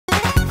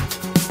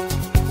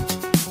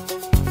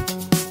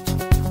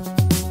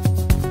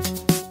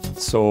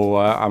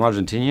I'm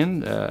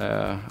Argentinian.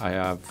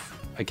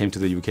 I came to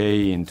the UK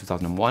in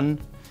 2001.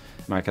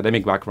 My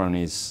academic background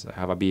is I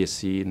have a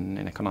BSc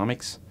in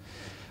economics,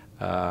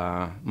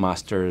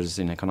 master's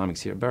in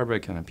economics here at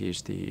Birkbeck, and a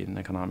PhD in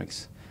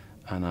economics.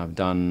 And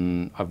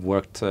I've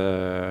worked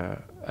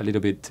a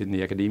little bit in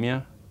the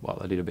academia, well,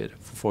 a little bit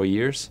for 4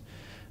 years,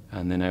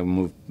 and then I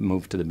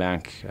moved to the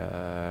bank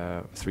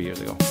 3 years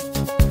ago.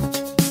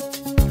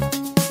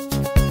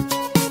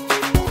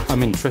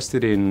 I'm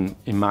interested in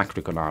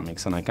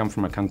macroeconomics, and I come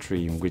from a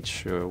country in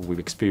which we've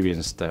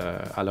experienced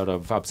a lot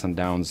of ups and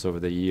downs over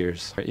the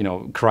years. You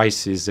know,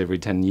 crises every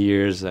 10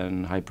 years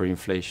and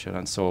hyperinflation,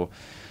 and so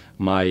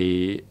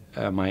my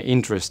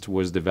interest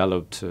was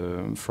developed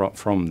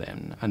from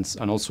then,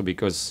 and also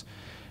because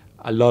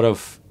a lot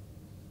of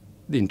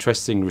the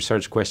interesting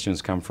research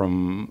questions come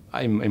from,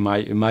 in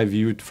my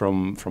view,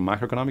 from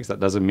macroeconomics. That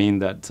doesn't mean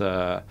that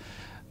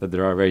that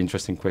there are very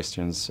interesting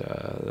questions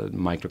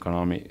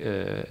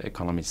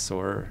economists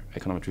or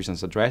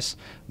econometricians address,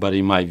 but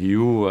in my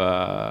view,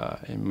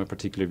 in my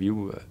particular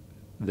view,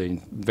 the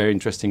very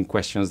interesting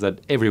questions that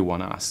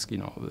everyone asks, you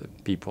know,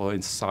 people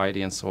in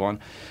society and so on,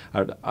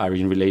 are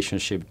in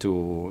relationship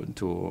to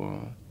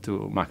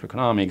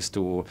macroeconomics,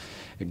 to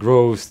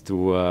growth,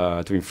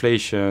 to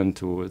inflation,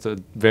 to the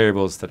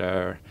variables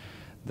that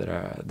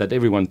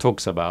everyone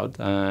talks about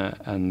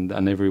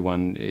and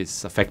everyone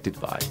is affected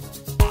by.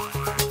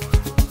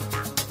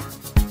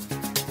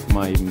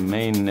 My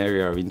main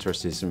area of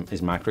interest is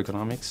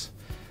macroeconomics.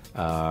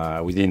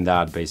 Within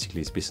that,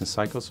 basically, is business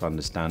cycles, so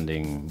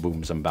understanding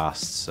booms and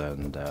busts,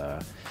 and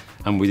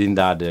within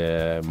that,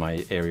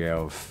 my area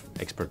of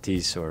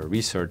expertise or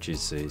research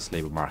is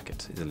labor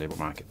market.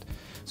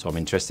 So I'm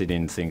interested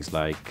in things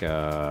like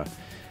the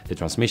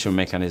transmission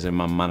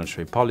mechanism and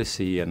monetary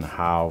policy, and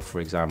how,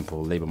 for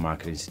example, labor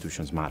market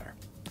institutions matter.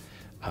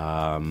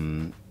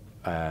 I'm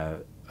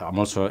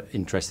also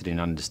interested in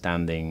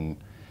understanding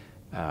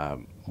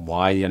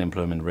why the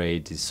unemployment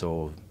rate is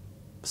so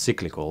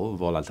cyclical,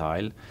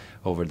 volatile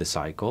over the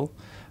cycle.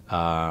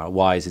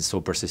 Why is it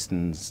so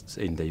persistent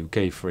in the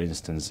UK, for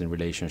instance, in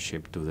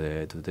relationship to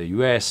the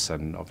US,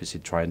 and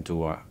obviously trying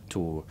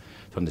to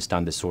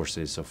understand the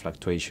sources of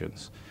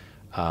fluctuations.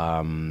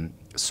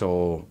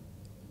 So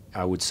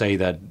I would say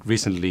that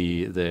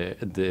recently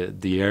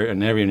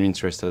an area of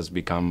interest has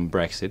become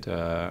Brexit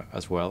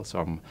as well.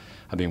 So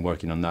I've been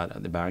working on that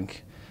at the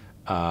bank.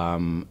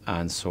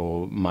 And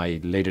so my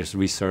latest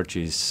research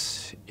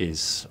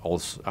is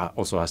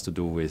also has to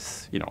do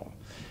with, you know,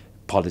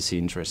 policy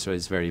interest. So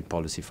it's very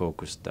policy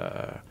focused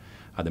at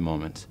the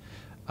moment.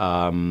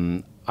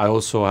 I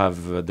also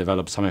have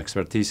developed some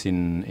expertise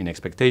in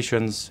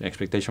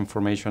expectation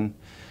formation.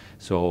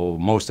 So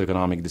most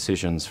economic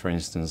decisions, for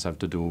instance, have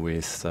to do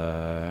with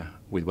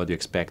what you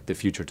expect the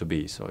future to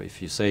be. So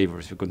if you save or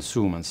if you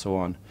consume and so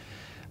on.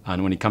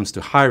 And when it comes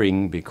to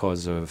hiring,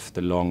 because of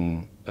the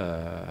long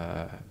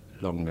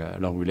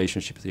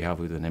relationship that you have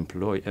with an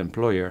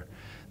employer,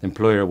 the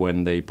employer,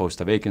 when they post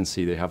a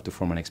vacancy, they have to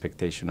form an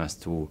expectation as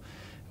to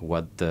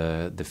what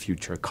the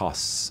future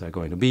costs are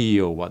going to be,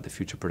 or what the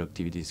future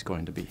productivity is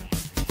going to be.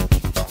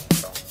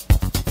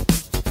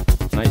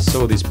 And I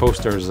saw these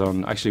posters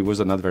on, actually it was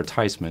an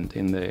advertisement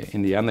in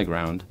the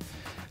underground,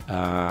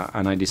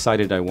 and I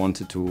decided I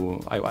wanted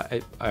to,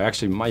 I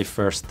actually, my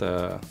first,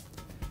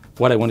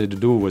 what I wanted to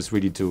do was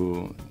really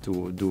to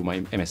do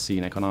my MSc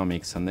in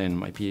economics and then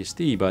my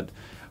PhD, but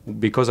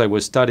because I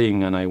was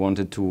studying and I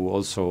wanted to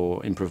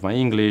also improve my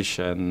English,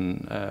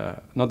 and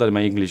not that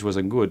my English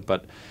wasn't good,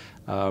 but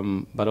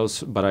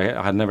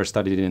I had never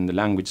studied in the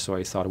language, so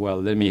I thought, well,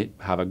 let me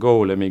have a go.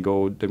 Let me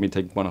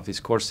take one of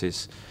these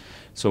courses.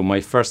 So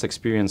my first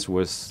experience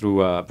was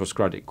through a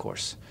postgraduate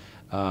course,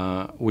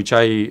 which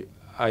I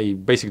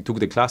basically took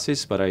the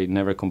classes, but I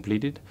never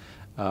completed.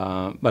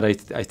 But I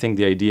think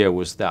the idea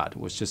was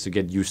just to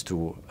get used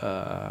to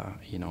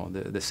you know,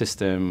 the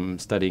system,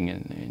 studying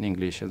in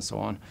English and so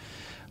on.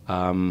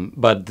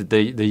 But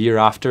the year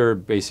after,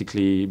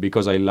 basically,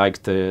 because I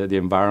liked the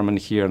environment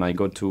here and I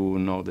got to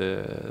know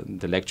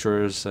the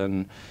lecturers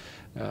and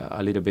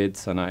a little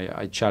bit, and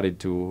I chatted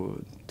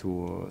to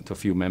a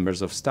few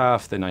members of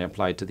staff. Then I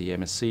applied to the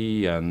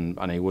MSc, and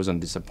I wasn't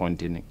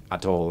disappointed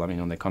at all. I mean,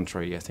 on the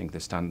contrary, I think the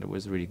standard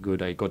was really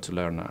good. I got to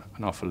learn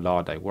an awful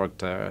lot. I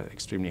worked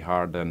extremely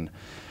hard, and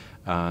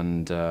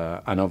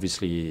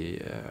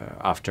obviously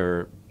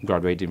after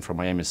graduating from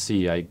my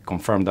MSc, I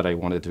confirmed that I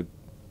wanted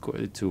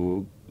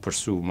to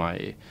pursue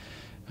my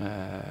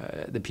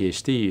the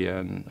PhD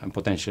and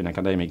potentially an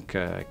academic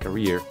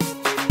career.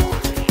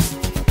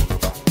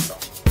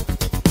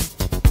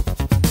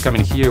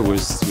 Coming here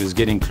was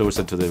getting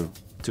closer to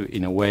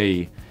in a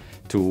way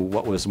to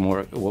what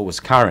was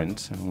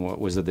current and what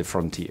was at the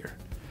frontier,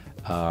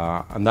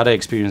 and that I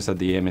experienced at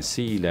the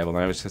MSc level.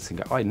 And I was just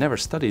thinking, oh, I never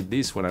studied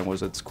this when I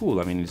was at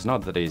school. I mean, it's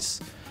not that it's,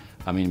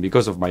 I mean,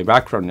 because of my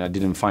background, I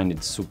didn't find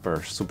it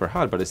super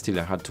hard, but still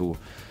I had to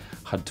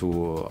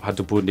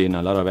put in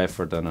a lot of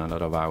effort and a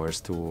lot of hours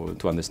to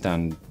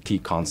understand key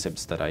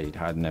concepts that I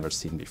had never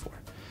seen before.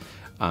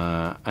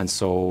 And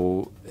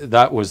so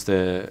that was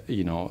the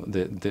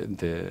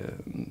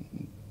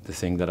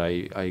thing that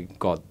I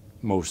got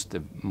most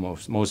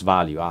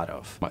value out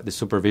of. The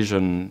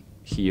supervision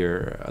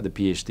here at the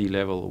PhD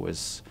level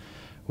was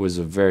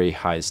a very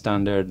high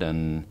standard,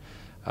 and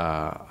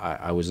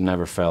I was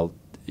never felt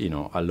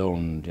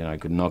alone. I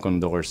could knock on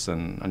doors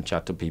and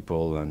chat to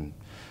people, and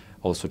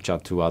also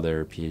chat to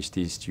other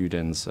PhD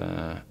students,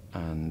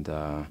 and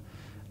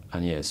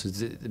yes,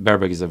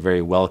 Birkbeck is a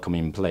very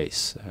welcoming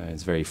place.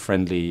 It's very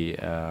friendly,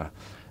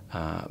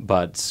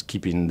 but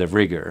keeping the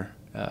rigor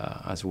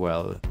as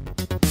well.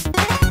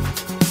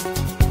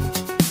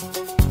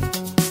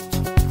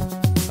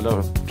 A lot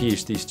of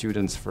PhD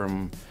students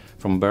from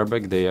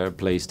Birkbeck, they are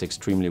placed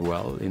extremely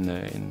well in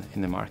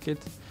the market.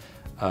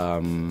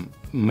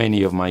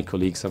 Many of my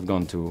colleagues have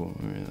gone to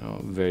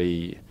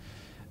very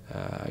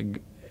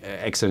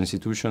excellent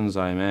institutions,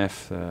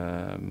 IMF,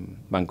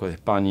 Banco de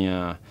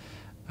España,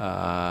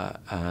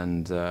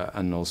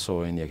 and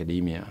also in the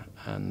academia,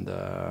 and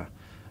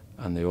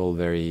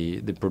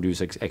they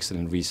produce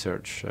excellent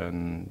research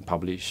and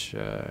publish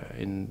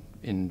in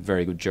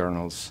very good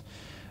journals,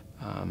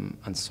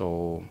 and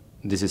so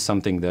this is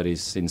something that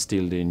is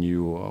instilled in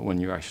you when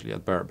you're actually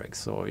at Birkbeck.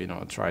 So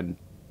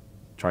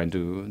trying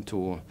to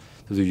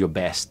do your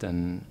best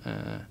and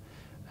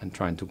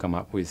trying to come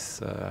up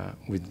with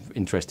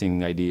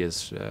interesting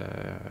ideas,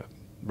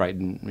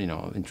 writing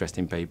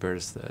interesting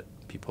papers that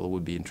people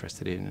would be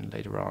interested in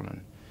later on,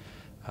 and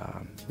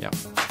yeah.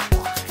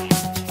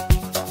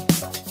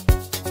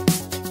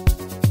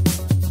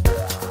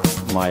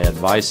 My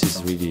advice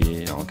is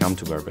really, come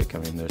to Birkbeck. I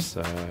mean,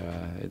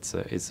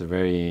 it's a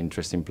very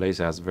interesting place.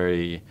 It has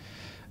very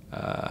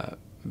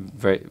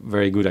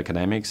good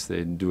academics.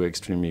 They do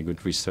extremely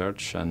good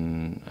research,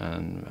 and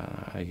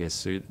I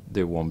guess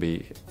they won't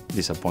be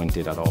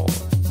disappointed at all.